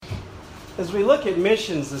As we look at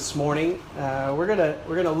missions this morning, we're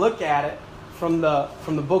gonna look at it from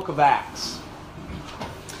the book of Acts.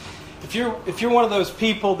 If you're one of those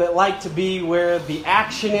people that like to be where the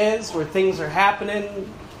action is, where things are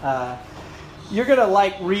happening, you're gonna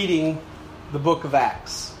like reading the book of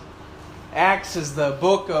Acts. Acts is the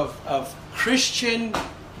book of Christian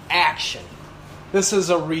action. This is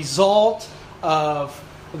a result of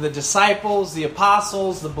the disciples, the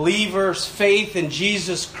apostles, the believers' faith in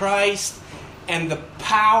Jesus Christ and the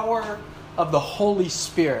power of the Holy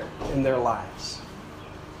Spirit in their lives.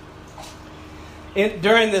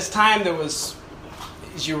 During this time, there was,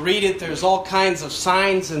 as you read it, there's all kinds of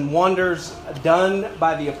signs and wonders done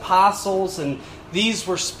by the apostles, and these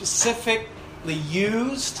were specifically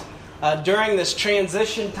used during this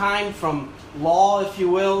transition time from law, if you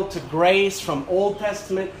will, to grace, from Old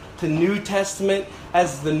Testament to New Testament.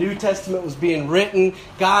 As the New Testament was being written,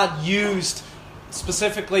 God used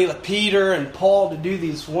specifically Peter and Paul to do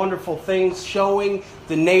these wonderful things, showing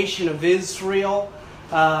the nation of Israel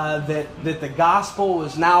that the gospel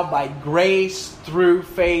was now by grace through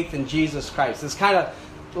faith in Jesus Christ. It's kind of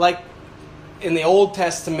like in the Old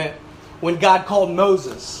Testament when God called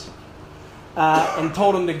Moses and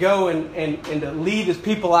told him to go and to lead his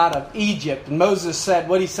people out of Egypt. And Moses said,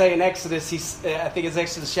 what did he say in Exodus? I think it's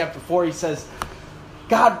Exodus chapter 4. He says,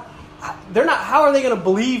 God, how are they going to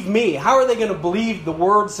believe me? How are they going to believe the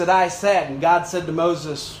words that I said? And God said to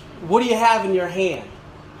Moses, what do you have in your hand?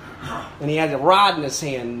 And he had a rod in his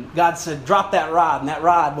hand. God said, drop that rod. And that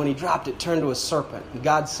rod, when he dropped it, turned to a serpent. And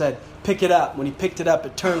God said, pick it up. When he picked it up,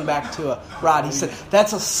 it turned back to a rod. He said,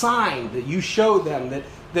 that's a sign that you show them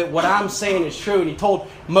that what I'm saying is true. And he told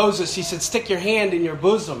Moses, he said, stick your hand in your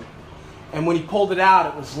bosom. And when he pulled it out,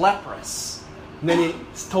 it was leprous. And then he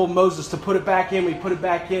told Moses to put it back in. When he put it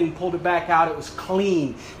back in, pulled it back out, it was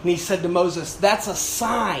clean. And he said to Moses, that's a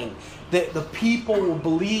sign that the people will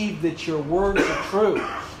believe that your words are true.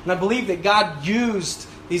 And I believe that God used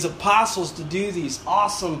these apostles to do these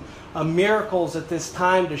awesome miracles at this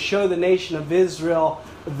time to show the nation of Israel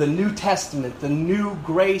the New Testament, the new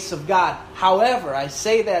grace of God. However, I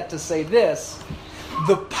say that to say this: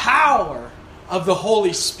 the power of the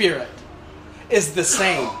Holy Spirit is the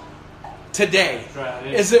same today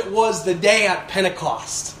as it was the day at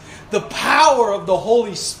Pentecost. The power of the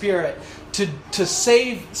Holy Spirit to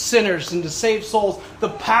save sinners and to save souls. The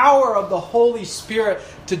power of the Holy Spirit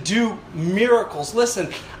to do miracles.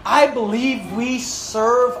 Listen, I believe we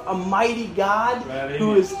serve a mighty God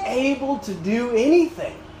who is able to do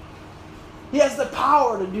anything. He has the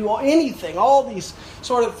power to do anything, all these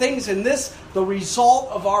sort of things. And this, the result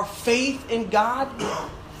of our faith in God,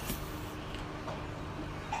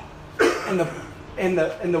 and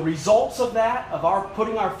the results of that, of our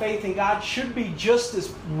putting our faith in God, should be just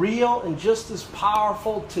as real and just as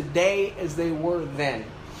powerful today as they were then.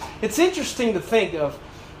 It's interesting to think of,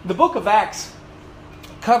 the book of Acts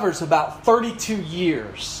covers about 32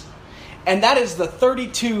 years. And that is the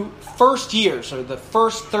 32 first years, or the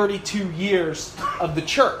first 32 years of the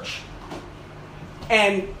church.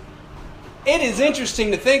 And it is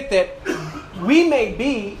interesting to think that we may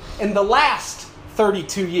be in the last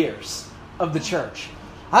 32 years of the church.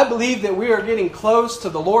 I believe that we are getting close to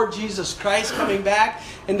the Lord Jesus Christ coming back,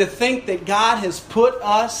 and to think that God has put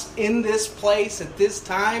us in this place at this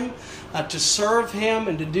time to serve Him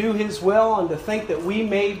and to do His will, and to think that we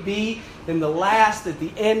may be in the last, at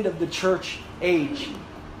the end of the church age,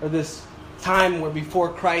 or this time where before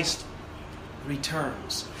Christ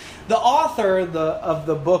returns. The author of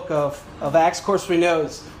the book of Acts, of course we know,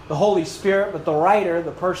 is the Holy Spirit, but the writer,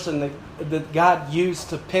 the person that God used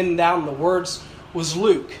to pen down the words, was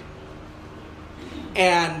Luke.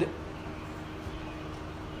 And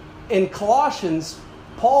in Colossians,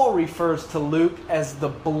 Paul refers to Luke as the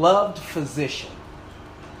beloved physician.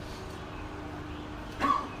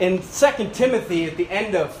 In 2 Timothy, at the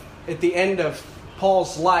end of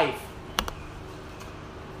Paul's life,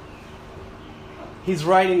 he's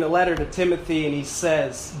writing the letter to Timothy, and he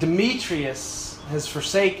says, Demetrius has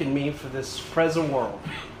forsaken me for this present world.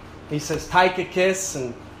 He says Tychicus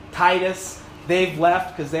and Titus, they've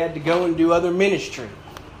left because they had to go and do other ministry.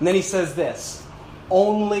 And then he says this: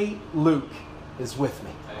 only Luke is with me.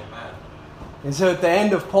 Amen. And so at the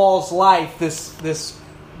end of Paul's life, this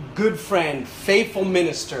good friend, faithful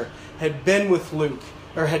minister, had been with Luke,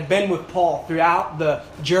 or had been with Paul throughout the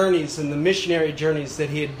journeys and the missionary journeys that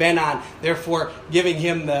he had been on, therefore giving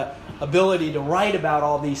him the ability to write about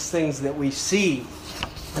all these things that we see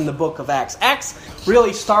in the book of Acts. Acts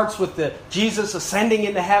really starts with Jesus ascending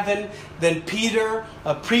into heaven, then Peter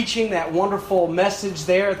preaching that wonderful message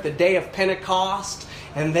there at the day of Pentecost,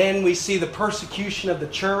 And then we see the persecution of the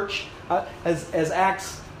church as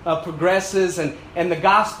Acts progresses, and the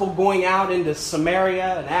gospel going out into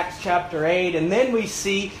Samaria in Acts chapter 8. And then we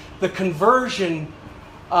see the conversion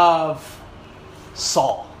of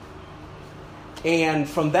Saul. And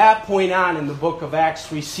from that point on in the book of Acts,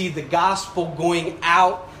 we see the gospel going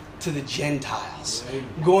out to the Gentiles,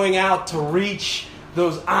 going out to reach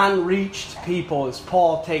those unreached people as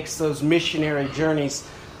Paul takes those missionary journeys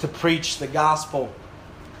to preach the gospel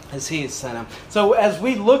as he has sent them. So as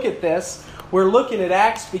we look at this, we're looking at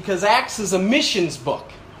Acts because Acts is a missions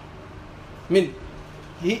book. I mean,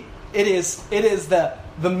 it is the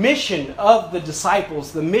mission of the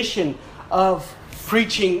disciples, the mission of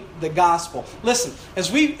preaching the gospel. Listen,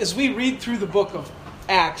 as we read through the book of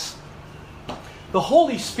Acts, the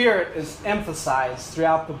Holy Spirit is emphasized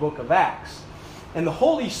throughout the book of Acts. And the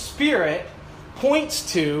Holy Spirit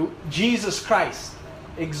points to Jesus Christ,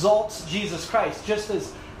 exalts Jesus Christ, just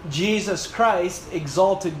as Jesus Christ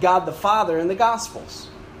exalted God the Father in the Gospels.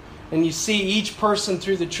 And you see each person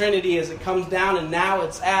through the Trinity as it comes down, and now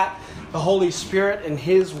it's at the Holy Spirit and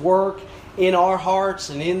His work in our hearts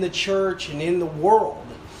and in the church and in the world.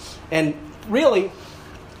 And really,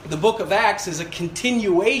 the book of Acts is a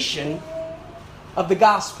continuation of the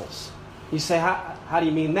Gospels. You say, how do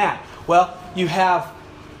you mean that? Well, you have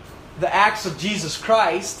the acts of Jesus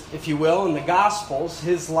Christ, if you will, in the Gospels,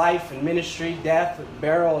 His life and ministry, death,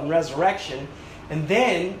 burial, and resurrection. And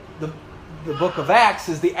then the book of Acts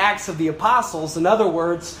is the Acts of the Apostles. In other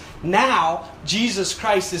words, now Jesus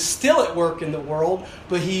Christ is still at work in the world,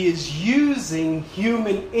 but He is using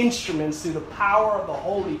human instruments through the power of the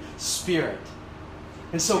Holy Spirit.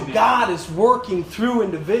 And so God is working through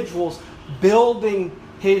individuals, building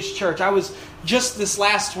His church. I was just this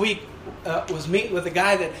last week was meeting with a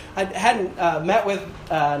guy that I hadn't met with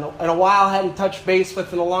in a while, hadn't touched base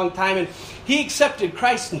with in a long time, and he accepted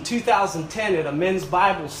Christ in 2010 at a men's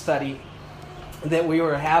Bible study that we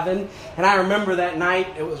were having. And I remember that night.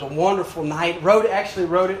 It was a wonderful night. Actually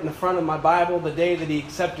wrote it in the front of my Bible the day that he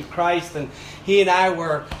accepted Christ. And he and I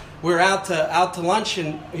were out to lunch,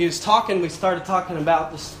 and he was talking. We started talking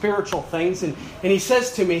about the spiritual things, and he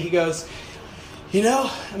says to me, he goes,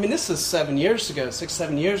 this is 7 years ago,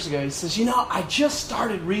 6-7 years ago. He says, I just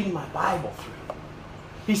started reading my Bible through.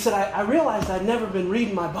 He said, I realized I'd never been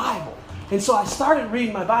reading my Bible. And so I started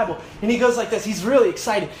reading my Bible. And he goes like this. He's really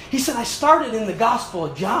excited. He said, I started in the Gospel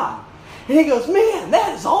of John. And he goes, man,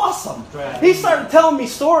 that is awesome. Right. He started telling me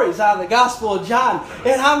stories out of the Gospel of John.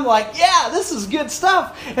 And I'm like, yeah, this is good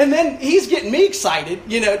stuff. And then he's getting me excited,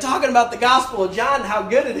 talking about the Gospel of John, how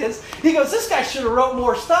good it is. He goes, this guy should have wrote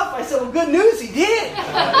more stuff. I said, well, good news, he did.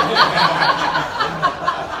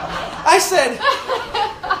 I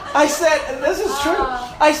said, and this is true.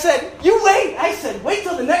 I said, you wait. I said, wait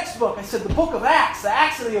till the next book. I said, the book of Acts, the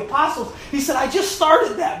Acts of the Apostles. He said, I just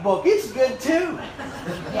started that book. It's good too.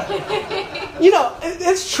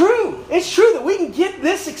 It's true. It's true that we can get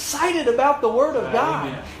this excited about the Word of God.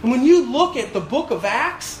 Amen. And when you look at the book of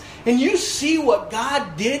Acts and you see what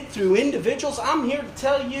God did through individuals, I'm here to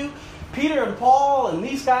tell you, Peter and Paul and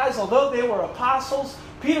these guys, although they were apostles,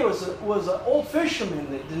 Peter was an old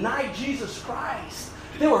fisherman that denied Jesus Christ.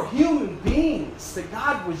 They were human beings that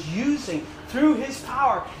God was using through His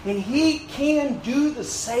power. And He can do the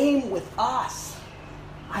same with us.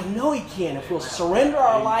 I know He can if we'll surrender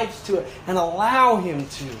our lives to it and allow Him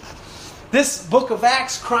to. This book of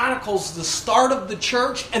Acts chronicles the start of the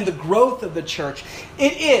church and the growth of the church.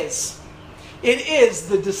 It is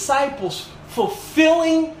the disciples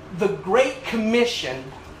fulfilling the Great Commission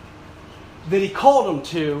that He called them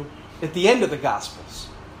to at the end of the Gospels.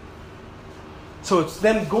 So it's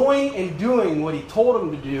them going and doing what He told them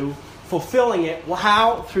to do, fulfilling it.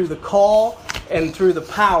 How? Through the call and through the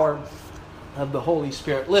power of the Holy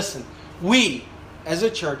Spirit. Listen, we as a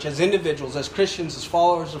church, as individuals, as Christians, as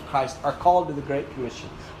followers of Christ, are called to the Great Commission.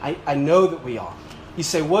 I know that we are. You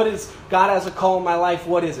say, what is, God has a call in my life,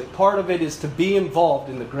 what is it? Part of it is to be involved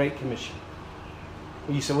in the Great Commission.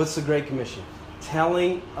 You say, what's the Great Commission?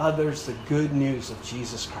 Telling others the good news of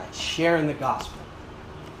Jesus Christ, sharing the gospel,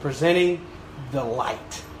 presenting the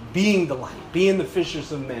light, being the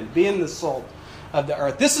fishers of men, being the salt of the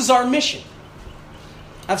earth. This is our mission.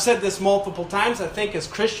 I've said this multiple times. I think as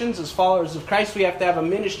Christians, as followers of Christ, we have to have a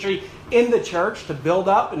ministry in the church to build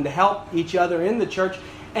up and to help each other in the church,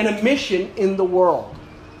 and a mission in the world.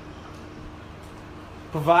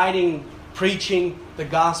 Providing, preaching the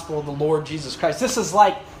gospel of the Lord Jesus Christ. This is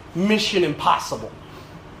like Mission Impossible.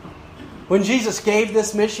 When Jesus gave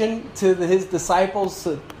this mission to His disciples,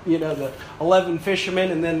 the 11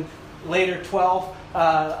 fishermen and then later 12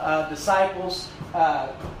 disciples,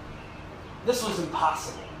 This was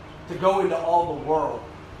impossible, to go into all the world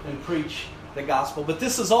and preach the gospel. But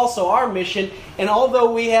this is also our mission. And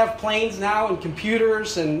although we have planes now and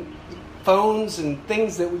computers and phones and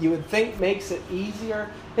things that you would think makes it easier,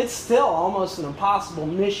 it's still almost an impossible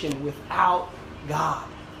mission without God,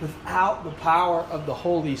 without the power of the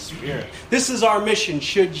Holy Spirit. This is our mission,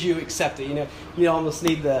 should you accept it. You almost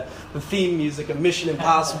need the theme music of Mission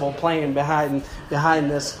Impossible playing behind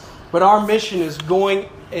this. But our mission is going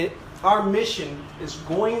to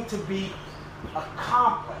be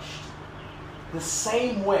accomplished the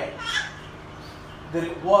same way that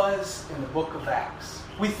it was in the book of Acts.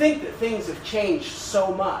 We think that things have changed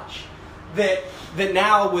so much that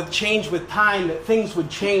now with change with time that things would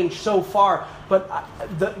change so far. But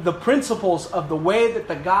the principles of the way that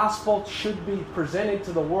the gospel should be presented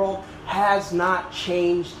to the world has not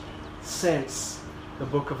changed since the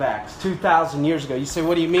book of Acts, 2,000 years ago. You say,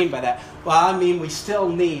 what do you mean by that? Well, I mean we still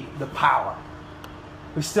need the power.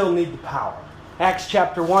 We still need the power. Acts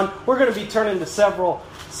chapter 1. We're going to be turning to several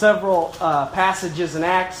passages in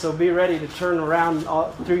Acts, so be ready to turn around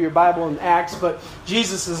through your Bible in Acts. But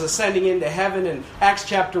Jesus is ascending into heaven in Acts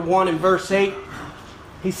chapter 1 and verse 8.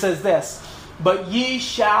 He says this, "But ye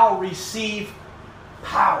shall receive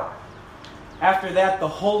power. After that the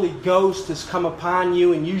Holy Ghost has come upon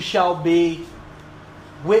you, and you shall be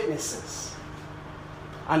witnesses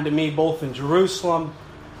unto me both in Jerusalem,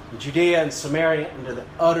 in Judea and Samaria, and to the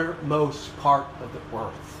uttermost part of the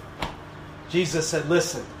earth." Jesus said,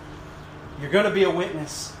 listen, you're going to be a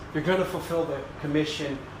witness, you're going to fulfill the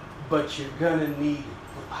commission, but you're going to need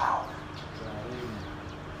the power.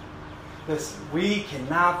 Listen, we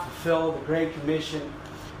cannot fulfill the Great Commission.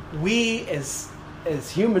 We as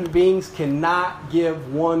human beings cannot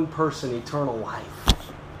give one person eternal life.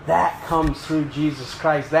 That comes through Jesus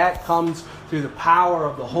Christ. That comes through the power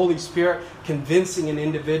of the Holy Spirit, convincing an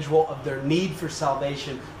individual of their need for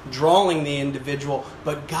salvation, drawing the individual.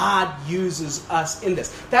 But God uses us in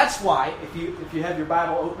this. That's why, if you have your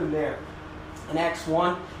Bible open there, in Acts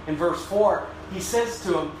 1 and verse 4, he says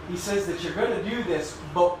to him, he says that you're going to do this,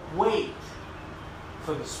 but wait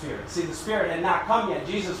for the Spirit. See, the Spirit had not come yet.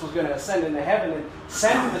 Jesus was going to ascend into heaven and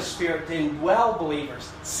send the Spirit to indwell believers,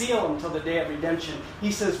 seal them till the day of redemption.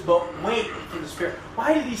 He says, but wait for the Spirit.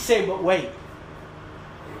 Why did he say, but wait?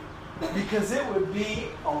 Because it would be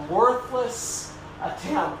a worthless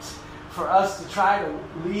attempt for us to try to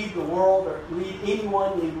lead the world or lead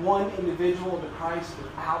one individual to Christ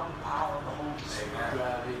without the power of the Holy Spirit.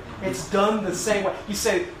 It's done the same way. You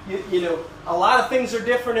say, you know, a lot of things are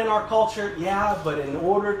different in our culture. Yeah, but in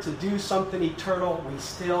order to do something eternal, we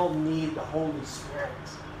still need the Holy Spirit.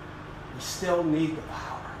 We still need the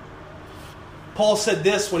power. Paul said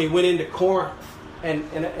this when he went into Corinth. And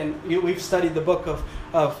we've studied the book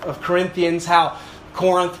of Corinthians, how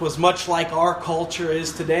Corinth was much like our culture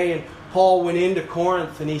is today. And Paul went into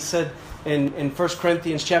Corinth and he said in 1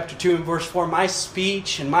 Corinthians chapter 2 and verse 4, "My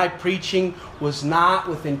speech and my preaching was not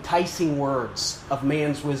with enticing words of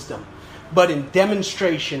man's wisdom, but in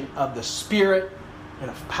demonstration of the Spirit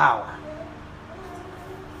and of power."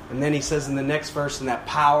 And then he says in the next verse, and that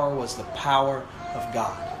power was the power of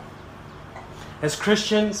God. As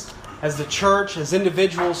Christians, as the church, as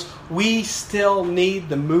individuals, we still need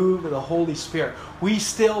the move of the Holy Spirit. We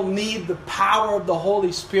still need the power of the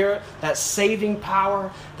Holy Spirit, that saving power,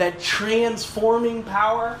 that transforming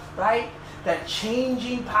power, right? That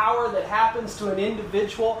changing power that happens to an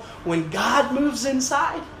individual when God moves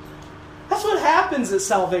inside. That's what happens at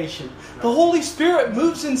salvation. The Holy Spirit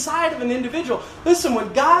moves inside of an individual. Listen,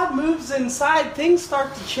 when God moves inside, things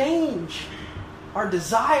start to change. Our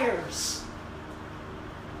desires.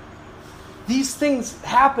 These things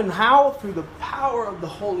happen how? Through the power of the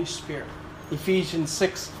Holy Spirit. Ephesians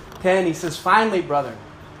 6:10, he says, "Finally, brethren,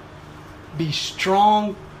 be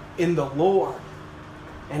strong in the Lord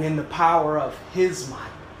and in the power of His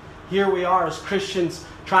might." Here we are as Christians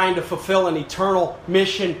trying to fulfill an eternal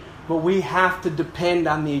mission, but we have to depend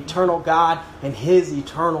on the eternal God and His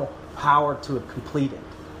eternal power to complete it.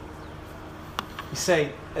 You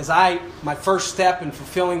say, my first step in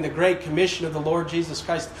fulfilling the Great Commission of the Lord Jesus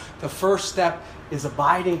Christ, the first step is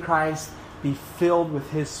abide in Christ, be filled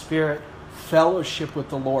with His Spirit, fellowship with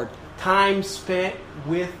the Lord. Time spent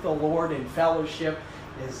with the Lord in fellowship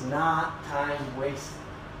is not time wasted.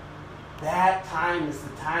 That time is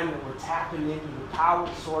the time that we're tapping into the power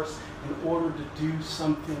source in order to do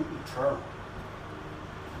something eternal.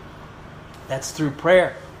 That's through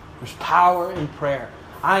prayer. There's power in prayer.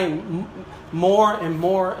 I am more and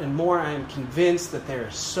more I am convinced that there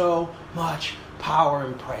is so much power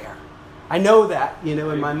in prayer. I know that,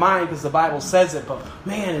 in my mind because the Bible says it. But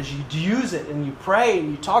man, as you use it and you pray and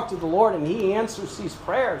you talk to the Lord and He answers these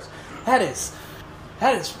prayers, that is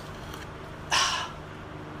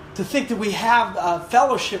to think that we have a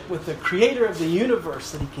fellowship with the Creator of the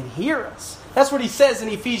universe, that He can hear us. That's what He says in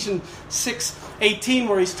Ephesians 6:18,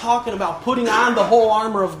 where He's talking about putting on the whole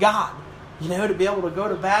armor of God, to be able to go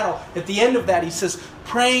to battle. At the end of that, He says,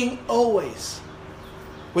 praying always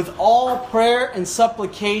with all prayer and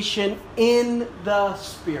supplication in the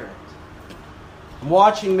Spirit. I'm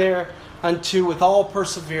watching thereunto with all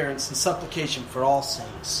perseverance and supplication for all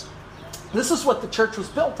saints. This is what the church was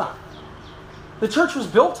built on. The church was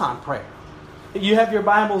built on prayer. You have your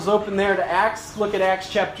Bibles open there to Acts. Look at Acts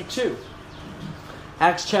chapter 2.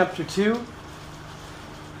 Acts chapter 2.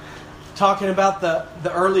 Talking about the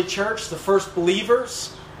early church, the first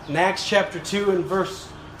believers. In Acts chapter 2 and verse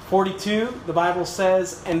 42, the Bible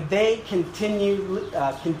says, and they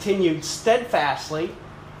continued steadfastly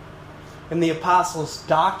in the apostles'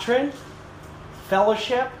 doctrine,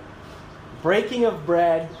 fellowship, breaking of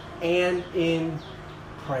bread, and in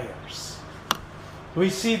prayers. We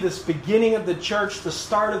see this beginning of the church, the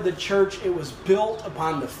start of the church. It was built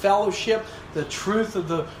upon the fellowship, the truth of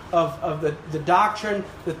the doctrine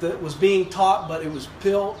that was being taught, but it was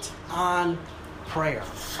built on prayer.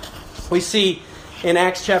 We see in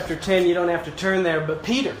Acts chapter 10, you don't have to turn there, but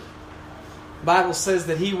Peter, the Bible says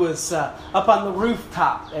that he was up on the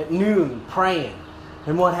rooftop at noon praying.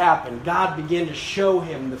 And what happened? God began to show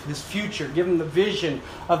him his future, give him the vision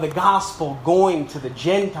of the gospel going to the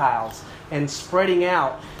Gentiles and spreading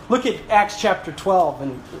out. Look at Acts chapter 12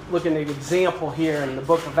 and look at an example here in the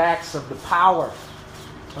book of Acts of the power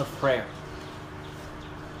of prayer.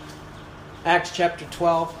 Acts chapter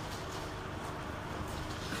 12.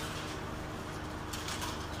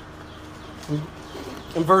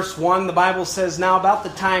 In verse 1, the Bible says, now about the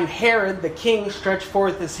time Herod the king stretched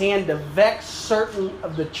forth his hand to vex certain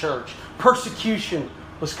of the church. Persecution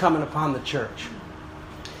was coming upon the church.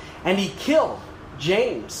 And he killed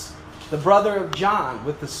James, the brother of John,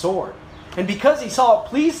 with the sword. And because he saw it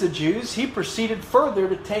please the Jews, he proceeded further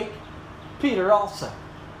to take Peter also.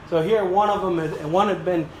 So here one had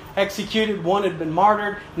been executed, one had been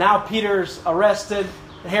martyred. Now Peter's arrested.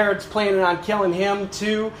 Herod's planning on killing him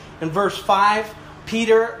too. In verse 5,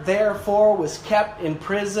 Peter therefore was kept in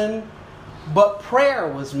prison, but prayer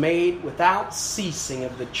was made without ceasing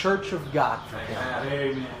of the church of God for him.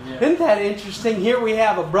 Amen. Yeah. Isn't that interesting? Here we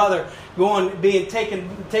have a brother being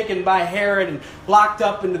taken by Herod and locked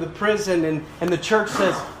up into the prison, and the church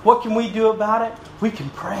says, what can we do about it? We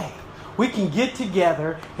can pray. We can get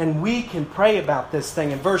together and we can pray about this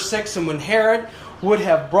thing. In verse 6, and when Herod would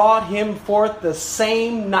have brought him forth the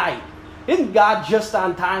same night. Isn't God just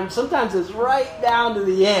on time? Sometimes it's right down to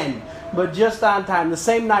the end, but just on time. The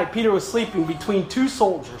same night, Peter was sleeping between two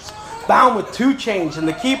soldiers, bound with two chains, and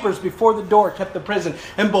the keepers before the door kept the prison.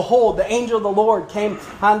 And behold, the angel of the Lord came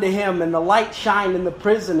unto him, and the light shined in the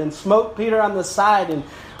prison, and smote Peter on the side, and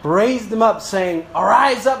raised him up, saying,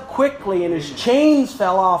 arise up quickly. And his chains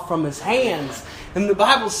fell off from his hands. And the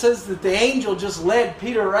Bible says that the angel just led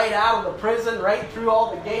Peter right out of the prison, right through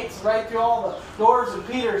all the gates, right through all the doors. And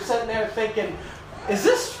Peter is sitting there thinking, is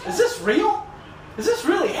this real? Is this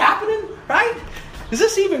really happening? Right? Is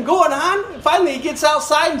this even going on? And finally he gets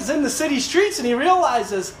outside and is in the city streets and he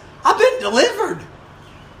realizes, I've been delivered.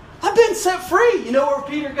 I've been set free. You know where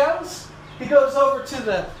Peter goes? He goes over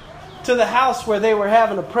to the house where they were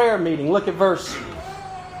having a prayer meeting. Look at verse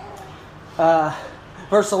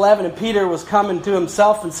 11, and Peter was coming to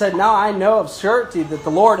himself and said, now I know of surety that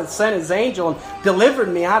the Lord hath sent his angel and delivered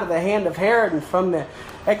me out of the hand of Herod and from the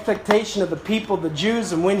expectation of the people, the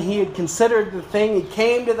Jews. And when he had considered the thing, he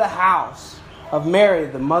came to the house of Mary,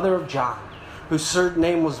 the mother of John, whose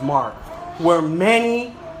surname was Mark, where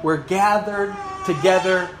many were gathered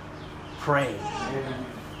together praying.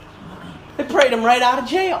 They prayed him right out of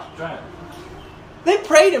jail. They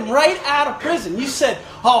prayed him right out of prison. You said,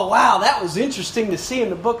 oh wow, that was interesting to see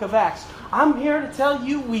in the book of Acts. I'm here to tell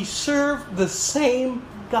you we serve the same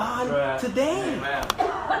God today.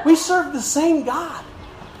 Amen. We serve the same God.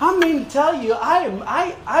 I mean to tell you,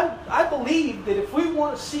 I believe that if we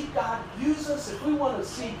want to see God use us, if we want to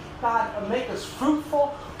see God make us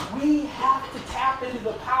fruitful, we have to tap into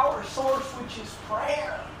the power source, which is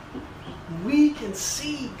prayer. We can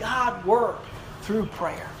see God work through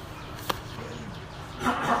prayer.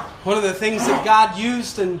 One of the things that God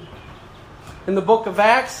used in the book of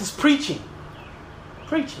Acts is preaching.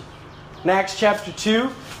 Preaching. In Acts chapter 2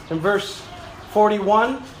 and verse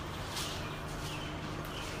 41.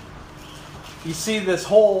 you see this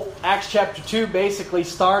whole Acts chapter 2 basically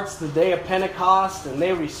starts the day of Pentecost, and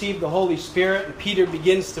they receive the Holy Spirit, and Peter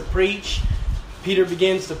begins to preach.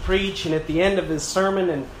 And at the end of his sermon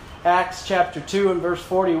in Acts chapter 2 and verse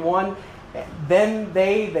 41, then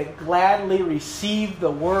they that gladly received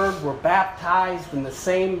the word were baptized, and the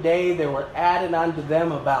same day there were added unto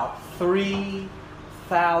them about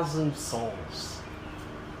 3,000 souls.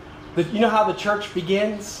 You know how the church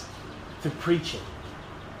begins? Through preaching.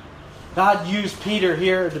 God used Peter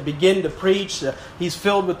here to begin to preach. He's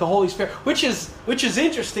filled with the Holy Spirit, which is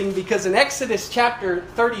interesting because in Exodus chapter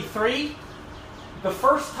 33, the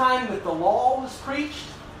first time that the law was preached,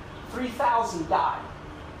 3,000 died.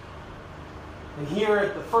 And here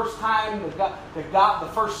at the first time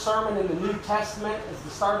the first sermon in the New Testament, as the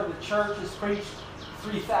start of the church is preached,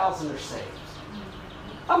 3,000 are saved.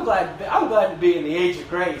 I'm glad to be in the age of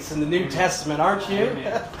grace in the New Testament, aren't you?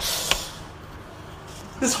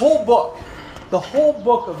 This whole book, the whole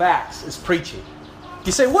book of Acts is preaching.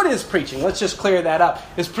 You say, what is preaching? Let's just clear that up.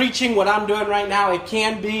 Is preaching what I'm doing right now? It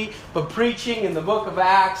can be, but preaching in the book of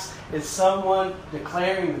Acts is someone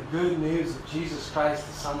declaring the good news of Jesus Christ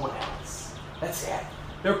to someone else. That's it.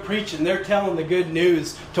 They're preaching. They're telling the good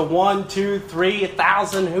news to 1, 2, 3,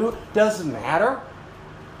 1,000. Who? Doesn't matter.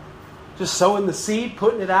 Just sowing the seed,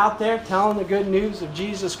 putting it out there, telling the good news of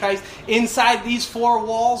Jesus Christ. Inside these four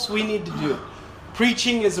walls, we need to do it.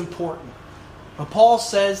 Preaching is important. But Paul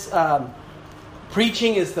says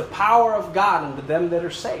preaching is the power of God unto them that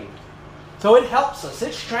are saved. So it helps us.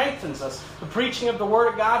 It strengthens us. The preaching of the Word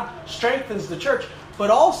of God strengthens the church.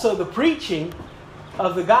 But also the preaching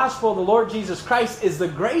of the gospel of the Lord Jesus Christ is the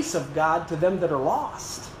grace of God to them that are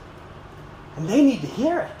lost. And they need to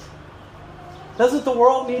hear it. Doesn't the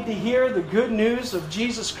world need to hear the good news of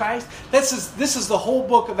Jesus Christ? This is the whole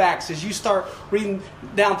book of Acts as you start reading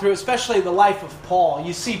down through, especially the life of Paul.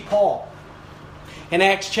 You see Paul in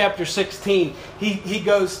Acts chapter 16. He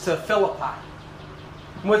goes to Philippi.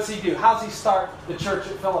 What's he do? How's he start the church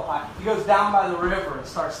at Philippi? He goes down by the river and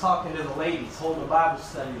starts talking to the ladies, holding a Bible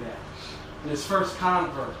study there. And his first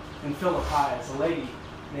convert in Philippi is a lady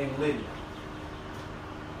named Lydia.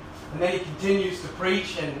 And then he continues to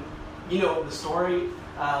preach, and you know the story.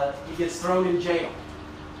 He gets thrown in jail.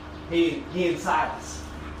 He and Silas.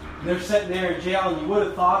 And they're sitting there in jail, and you would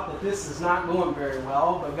have thought that this is not going very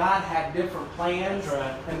well, but God had different plans.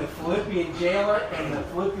 Right. And the Philippian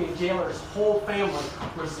jailer's whole family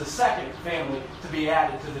was the second family to be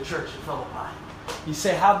added to the church at Philippi. You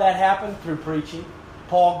say, how'd that happen? Through preaching.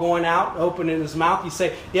 Paul going out, opening his mouth. You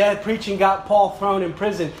say, yeah, preaching got Paul thrown in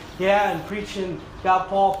prison. Yeah, and preaching got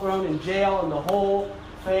Paul thrown in jail, and the whole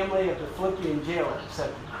family of the Philippian jailer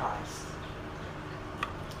accepted Christ.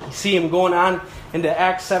 You see him going on into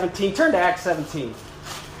Acts 17. Turn to Acts 17.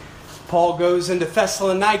 Paul goes into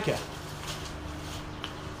Thessalonica.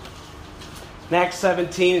 In Acts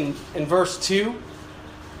 17 in verse 2,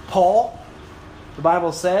 Paul, the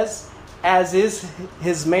Bible says, as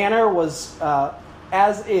his manner was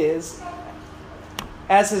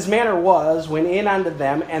went in unto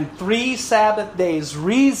them, and 3 Sabbath days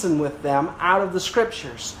reasoned with them out of the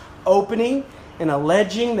Scriptures, opening and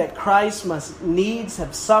alleging that Christ must needs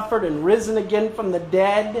have suffered and risen again from the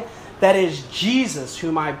dead, that is Jesus,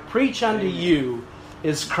 whom I preach unto you,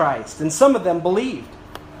 is Christ. And some of them believed,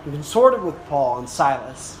 and consorted with Paul and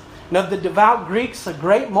Silas. And of the devout Greeks a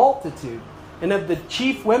great multitude, and of the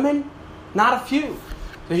chief women not a few.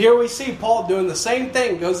 So here we see Paul doing the same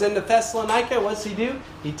thing. Goes into Thessalonica. What's he do?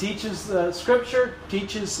 He teaches the Scripture,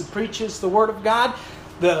 preaches the Word of God.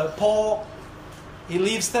 Paul, he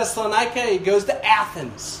leaves Thessalonica. He goes to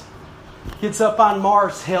Athens. Gets up on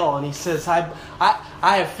Mars Hill and he says, I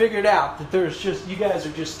have figured out that you guys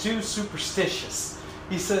are just too superstitious.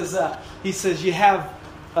 He says you have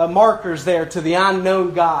markers there to the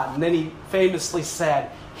unknown God. And then he famously said,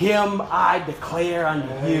 Him I declare unto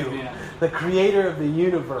you, Amen. The Creator of the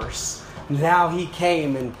universe. Now He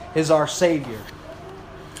came and is our Savior.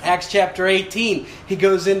 Acts chapter 18, he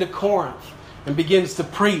goes into Corinth and begins to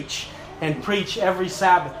preach every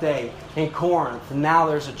Sabbath day in Corinth. And now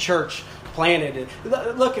there's a church planted.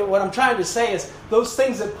 Look at what I'm trying to say is those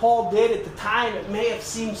things that Paul did at the time, it may have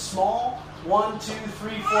seemed small, 1, 2,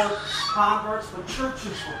 3, 4 converts, but churches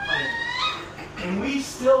were planted. And we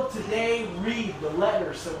still today read the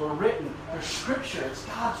letters that were written. They're Scripture. It's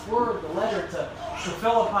God's Word. The letter to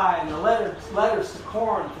Philippi and the letters to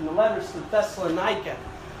Corinth and the letters to Thessalonica.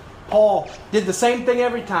 Paul did the same thing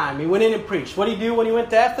every time. He went in and preached. What did he do when he went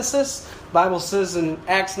to Ephesus? The Bible says in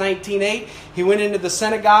Acts 19:8, he went into the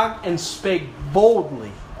synagogue and spake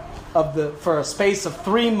boldly for a space of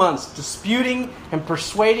 3 months, disputing and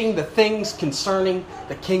persuading the things concerning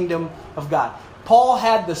the kingdom of God. Paul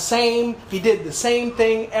did the same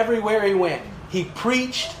thing everywhere he went. He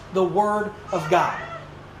preached the Word of God.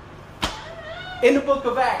 In the book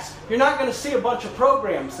of Acts, you're not going to see a bunch of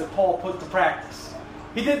programs that Paul put to practice.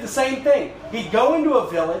 He did the same thing. He'd go into a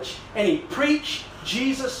village and he'd preach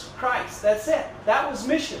Jesus Christ. That's it. That was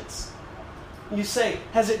missions. You say,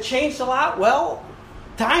 has it changed a lot? Well,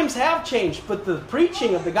 times have changed, but the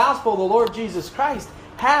preaching of the gospel of the Lord Jesus Christ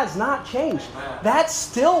has not changed. That's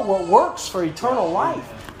still what works for eternal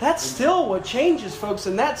life. That's still what changes, folks,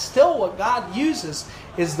 and that's still what God uses,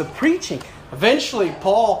 is the preaching. Eventually,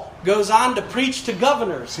 Paul goes on to preach to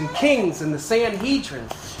governors and kings and the Sanhedrin.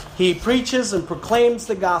 He preaches and proclaims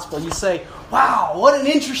the gospel. You say, wow, what an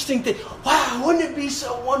interesting thing. Wow, wouldn't it be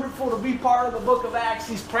so wonderful to be part of the book of Acts,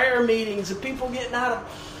 these prayer meetings and people getting out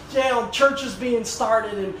of jail, churches being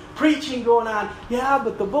started and preaching going on. Yeah,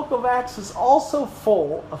 but the book of Acts is also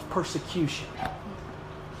full of persecution.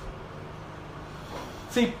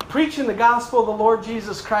 See, preaching the gospel of the Lord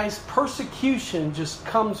Jesus Christ, persecution just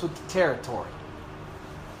comes with the territory.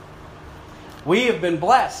 We have been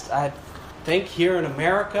blessed. I think here in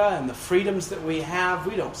America and the freedoms that we have,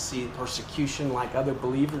 we don't see persecution like other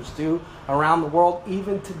believers do around the world,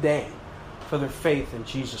 even today, for their faith in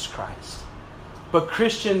Jesus Christ. But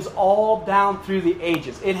Christians all down through the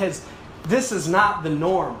ages, this is not the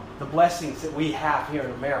norm, the blessings that we have here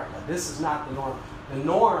in America. This is not the norm. The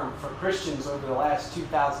norm for Christians over the last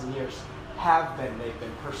 2,000 years they've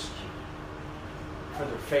been persecuted for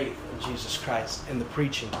their faith in Jesus Christ and the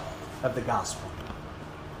preaching of the gospel.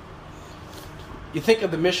 You think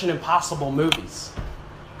of the Mission Impossible movies.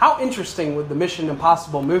 How interesting would the Mission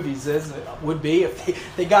Impossible movies would be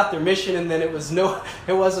if they got their mission and then it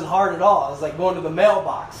wasn't hard at all. It was like going to the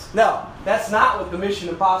mailbox. No, that's not what the Mission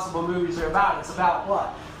Impossible movies are about. It's about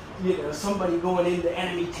what? Somebody going into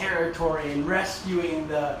enemy territory and rescuing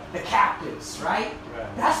the captives, right?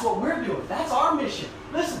 That's what we're doing. That's our mission.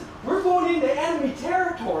 Listen, we're going into enemy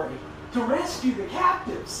territory to rescue the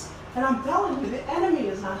captives. And I'm telling you, the enemy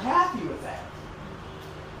is not happy with that.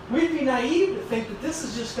 We'd be naive to think that this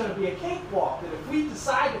is just going to be a cakewalk, that if we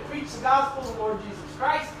decide to preach the gospel of the Lord Jesus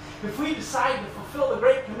Christ, if we decide to fulfill the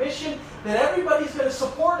Great Commission, that everybody's going to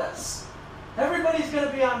support us. Everybody's going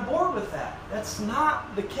to be on board with that. That's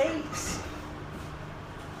not the case.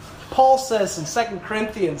 Paul says in 2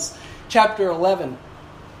 Corinthians chapter 11,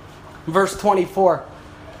 verse 24,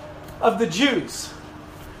 of the Jews,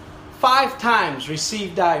 5 times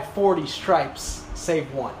received I 40 stripes,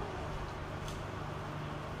 save one.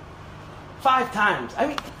 5 times. I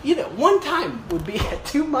mean, one time would be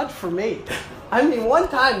too much for me. I mean, one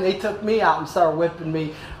time they took me out and started whipping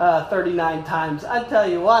me 39 times. I tell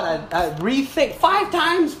you what, I rethink. 5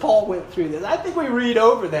 times Paul went through this. I think we read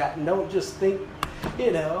over that and don't just think,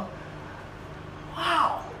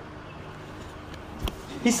 wow.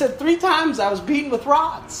 He said 3 times I was beaten with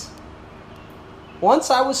rods. Once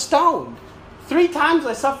I was stoned. 3 times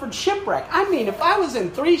I suffered shipwreck. I mean, if I was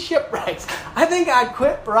in 3 shipwrecks, I think I'd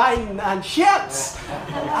quit riding on ships.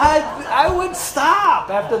 I would stop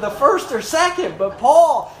after the first or second. But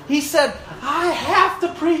Paul, he said, I have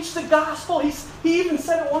to preach the gospel. He even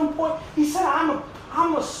said at one point, he said,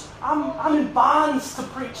 I'm in bonds to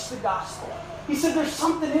preach the gospel. He said, there's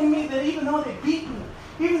something in me that even though they beat me,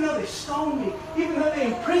 even though they stoned me, even though they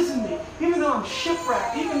imprisoned me, even though I'm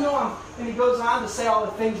shipwrecked, even though and he goes on to say all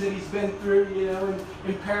the things that he's been through,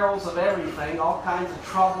 in perils of everything, all kinds of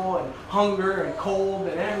trouble and hunger and cold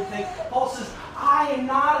and everything. Paul says, I am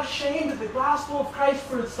not ashamed of the gospel of Christ,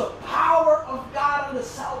 for it's the power of God unto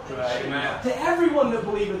salvation to everyone that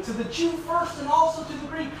believeth, to the Jew first and also to the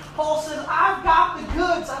Greek. Paul says, I've got the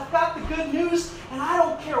goods, I've got the good news, and I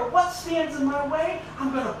don't care what stands in my way,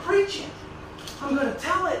 I'm going to preach it. I'm going to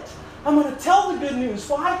tell it. I'm going to tell the good news.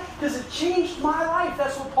 Why? Because it changed my life.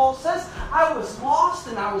 That's what Paul says. I was lost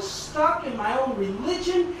and I was stuck in my own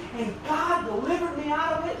religion, and God delivered me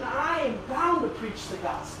out of it, and I am bound to preach the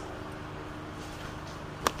gospel.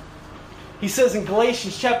 He says in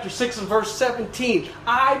Galatians chapter 6 and verse 17,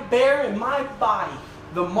 I bear in my body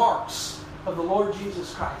the marks of the Lord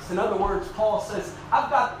Jesus Christ. In other words, Paul says,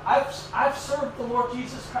 I've served the Lord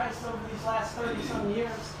Jesus Christ over these last 30-some years,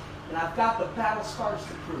 and I've got the battle scars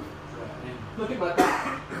to prove it. Look at my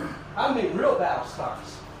back. I mean real battle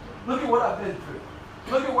scars. Look at what I've been through.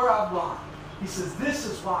 Look at where I've gone. He says, this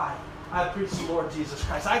is why I preach the Lord Jesus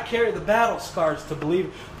Christ. I carry the battle scars to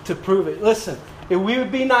prove it. Listen, we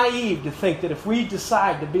would be naive to think that if we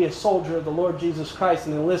decide to be a soldier of the Lord Jesus Christ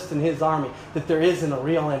and enlist in His army, that there isn't a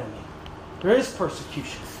real enemy. There is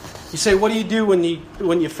persecution. You say, what do you do when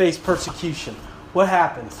you face persecution? What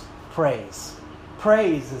happens? Praise.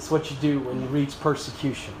 Praise is what you do when you reach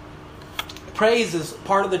persecution. Praise is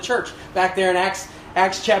part of the church. Back there in Acts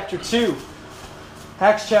chapter 2.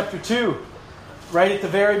 Acts chapter 2, right at the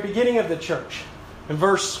very beginning of the church. In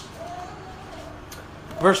verse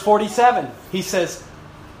 47, he says,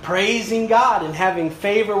 praising God and having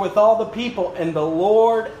favor with all the people, and the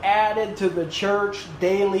Lord added to the church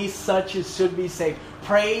daily such as should be saved.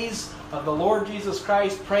 Praise of the Lord Jesus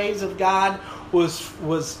Christ, praise of God was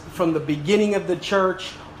from the beginning of the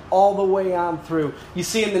church all the way on through. You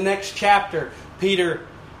see in the next chapter, Peter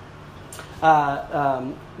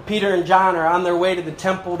and John are on their way to the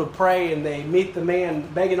temple to pray, and they meet the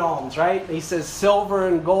man begging alms, right? He says, silver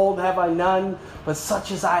and gold have I none, but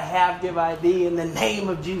such as I have give I thee. In the name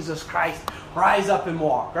of Jesus Christ, rise up and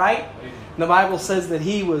walk, right? And the Bible says that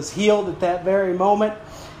he was healed at that very moment.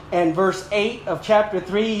 And verse 8 of chapter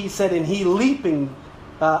 3, he said, and he leaped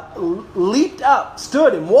up,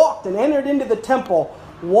 stood and walked and entered into the temple,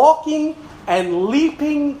 walking and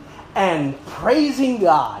leaping and praising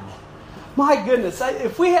God. My goodness,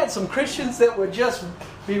 if we had some Christians that would just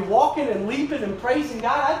be walking and leaping and praising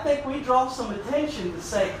God, I think we'd draw some attention to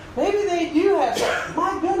say, maybe they do have some.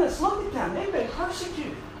 My goodness, look at them. They've been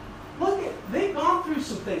persecuted. They've gone through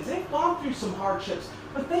some things. They've gone through some hardships,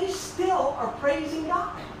 but they still are praising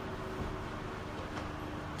God.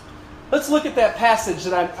 Let's look at that passage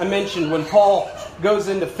that I mentioned when Paul goes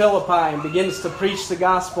into Philippi and begins to preach the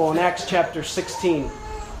gospel in Acts chapter 16.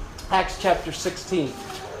 Acts chapter 16.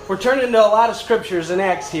 We're turning to a lot of scriptures in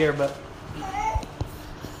Acts here, but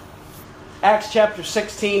Acts chapter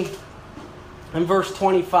 16 and verse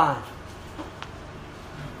 25.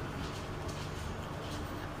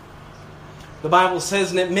 The Bible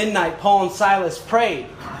says, and at midnight Paul and Silas prayed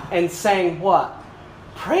and sang what?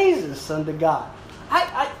 Praises unto God.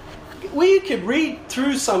 We could read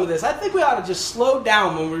through some of this. I think we ought to just slow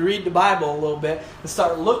down when we read the Bible a little bit and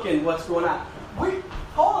start looking what's going on.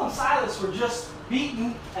 Paul and Silas were just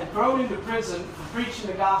beaten and thrown into prison for preaching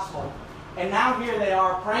the gospel. And now here they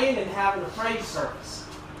are praying and having a praise service.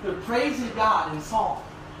 They're praising God in song.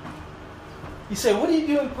 You say, what do you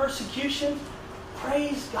do in persecution?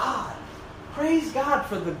 Praise God. Praise God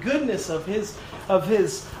for the goodness of His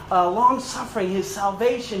long-suffering, His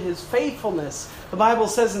salvation, His faithfulness. The Bible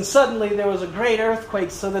says, and suddenly there was a great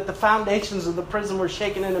earthquake so that the foundations of the prison were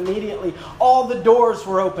shaken, and immediately all the doors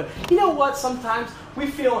were open. You know what? Sometimes we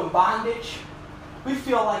feel in bondage. We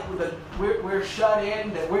feel like we're shut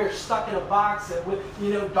in, that we're stuck in a box, that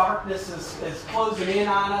darkness is closing in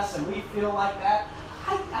on us, and we feel like that.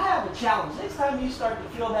 I have a challenge. Next time you start to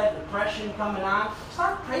feel that depression coming on,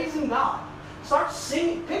 start praising God. Start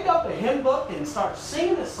singing. Pick up a hymn book and start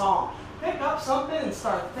singing a song. Pick up something and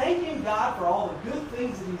start thanking God for all the good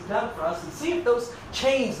things that He's done for us, and see if those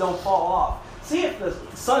chains don't fall off. See if the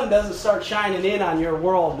sun doesn't start shining in on your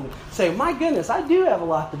world and say, my goodness, I do have a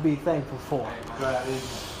lot to be thankful for.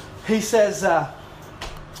 He says,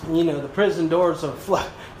 the prison doors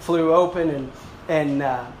flew open and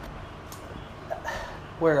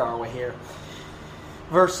where are we here?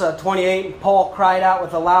 Verse 28, Paul cried out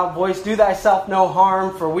with a loud voice, do thyself no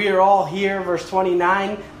harm, for we are all here. Verse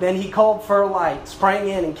 29, then he called for a light, sprang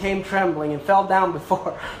in and came trembling and fell down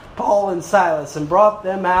before Paul and Silas and brought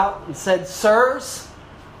them out and said, sirs,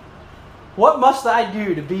 what must I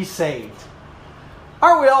do to be saved?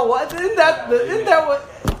 Aren't we all what? Isn't that what?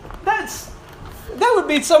 That would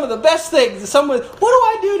be some of the best things. What do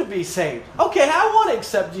I do to be saved? Okay, I want to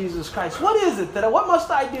accept Jesus Christ. What is it what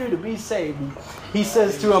must I do to be saved? And he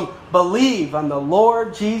says to him, believe on the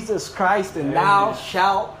Lord Jesus Christ and thou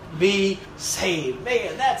shalt be saved.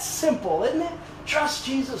 Man, that's simple, isn't it? Trust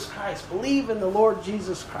Jesus Christ. Believe in the Lord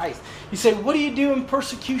Jesus Christ. You say, what do you do in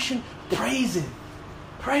persecution? Praise Him.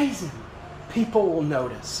 Praise Him. People will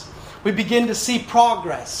notice. We begin to see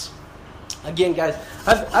progress. Again, guys,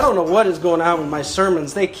 I don't know what is going on with my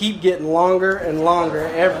sermons. They keep getting longer and longer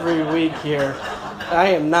every week here. I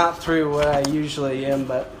am not through what I usually am,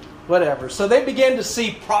 but whatever. So they begin to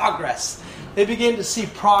see progress. They begin to see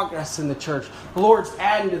progress in the church. The Lord's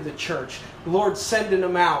adding to the church. The Lord's sending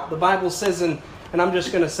them out. The Bible says, and I'm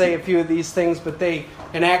just going to say a few of these things, but in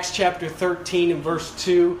Acts chapter 13 and verse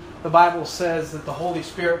 2, the Bible says that the Holy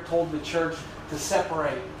Spirit told the church to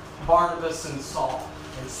separate Barnabas and Saul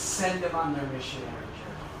and send them on their missionary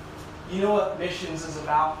journey. You know what missions is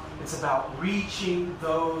about? It's about reaching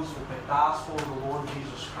those with the gospel of the Lord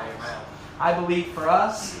Jesus Christ. Amen. I believe for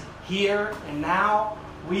us, here and now,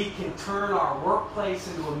 we can turn our workplace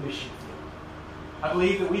into a mission field. I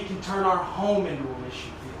believe that we can turn our home into a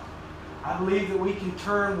mission field. I believe that we can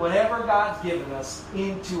turn whatever God's given us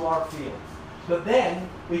into our field. But then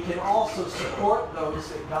we can also support those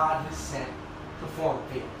that God has sent to form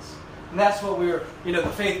fields. And that's what we're, the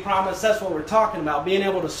faith promise, that's what we're talking about, being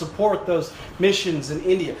able to support those missions in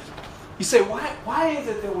India. You say, why is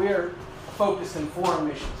it that we're focused in foreign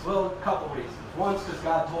missions? Well, a couple reasons. One is because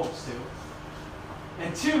God told us to.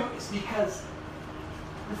 And two is because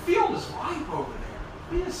the field is ripe over there.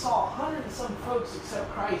 We just saw 100 and some folks accept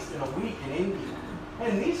Christ in a week in India.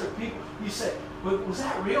 And these are people, you say, was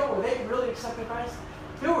that real? Were they really accepting Christ?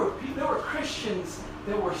 There were Christians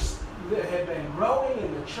that had been growing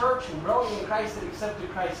in the church and growing in Christ that accepted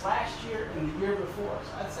Christ last year and the year before.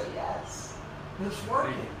 So I'd say yes. It's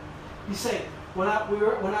working. You say, when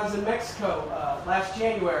I was in Mexico last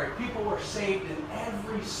January, people were saved in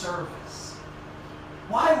every service.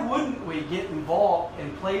 Why wouldn't we get involved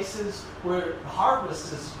in places where the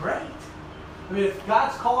harvest is great? I mean, if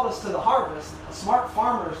God's called us to the harvest, a smart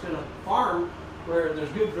farmer is going to farm where there's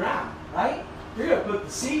good ground, right? You're going to put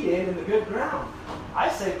the seed in the good ground. I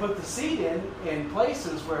say put the seed in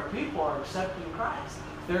places where people are accepting Christ.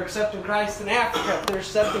 They're accepting Christ in Africa. They're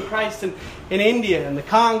accepting Christ in India, in the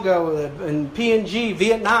Congo, in PNG,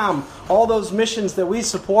 Vietnam. All those missions that we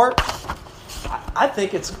support. I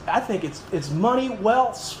think it's money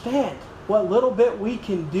well spent. What little bit we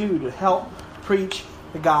can do to help preach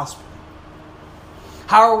the gospel.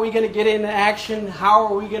 How are we going to get into action? How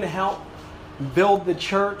are we going to help build the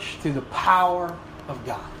church? Through the power of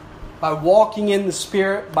God. By walking in the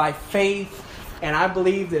Spirit, by faith. And I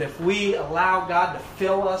believe that if we allow God to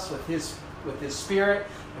fill us with His Spirit,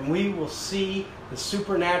 and we will see the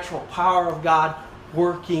supernatural power of God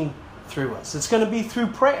working through us. It's going to be through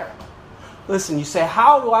prayer. Listen, you say,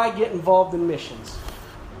 how do I get involved in missions?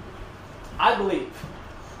 I believe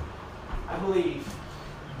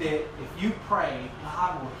that if you pray,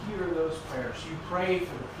 God will hear those prayers. You pray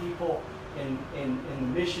for the people in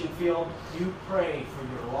the mission field. You pray for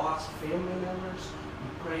your lost family members.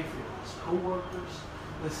 You pray for your lost co-workers.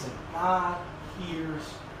 Listen, God hears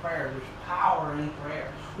prayer. There's power in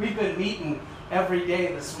prayer. We've been meeting every day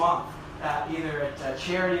this month, either at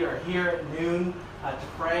charity or here at noon to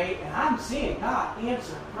pray. And I'm seeing God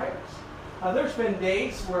answer prayers. There's been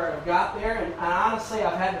days where I've got there, and honestly,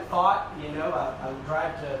 I've had the thought, I would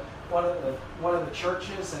drive to one of the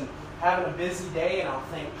churches and having a busy day, and I'll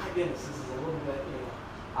think, my goodness, this is a little bit,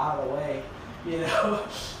 out of the way.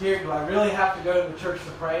 Here, do I really have to go to the church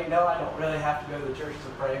to pray? No, I don't really have to go to the church to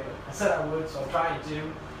pray, but I said I would, so I'm trying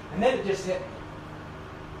to. And then it just hit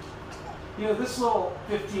me. This little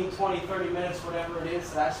 15, 20, 30 minutes, whatever it is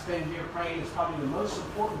that I spend here praying is probably the most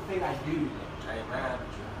important thing I do today. Amen.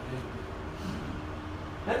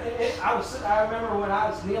 I remember when I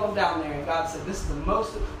was kneeling down there and God said, this is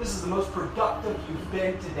the most productive you've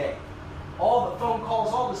been today. All the phone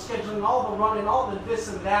calls, all the scheduling, all the running, all the this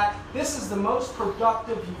and that. This is the most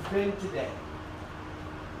productive you've been today.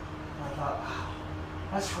 And I thought, wow,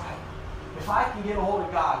 that's right. If I can get a hold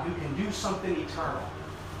of God who can do something eternal,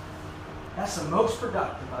 that's the most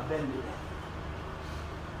productive I've been today.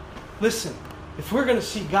 Listen, if we're going to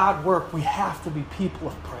see God work, we have to be people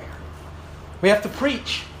of prayer. We have to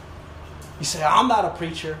preach. You say, I'm not a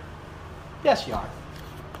preacher. Yes, you are.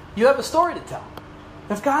 You have a story to tell.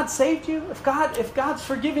 If God saved you, if God's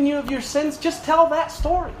forgiven you of your sins, just tell that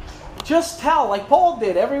story. Just tell, like Paul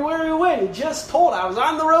did everywhere he went. He just told, I was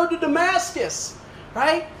on the road to Damascus,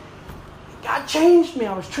 right? God changed me.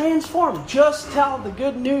 I was transformed. Just tell the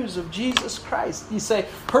good news of Jesus Christ. You say,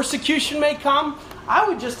 persecution may come. I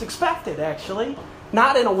would just expect it, actually.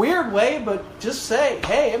 Not in a weird way, but just say,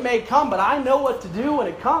 hey, it may come, but I know what to do when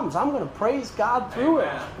it comes. I'm going to praise God through it.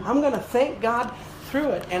 I'm going to thank God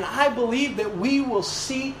through it. And I believe that we will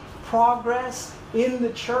see progress in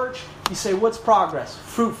the church. You say, what's progress?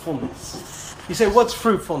 Fruitfulness. You say, what's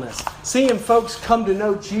fruitfulness? Seeing folks come to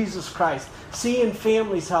know Jesus Christ. Seeing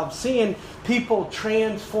families help. Seeing people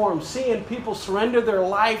transform. Seeing people surrender their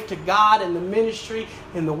life to God and the ministry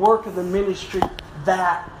and the work of the ministry.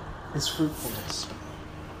 That is fruitfulness.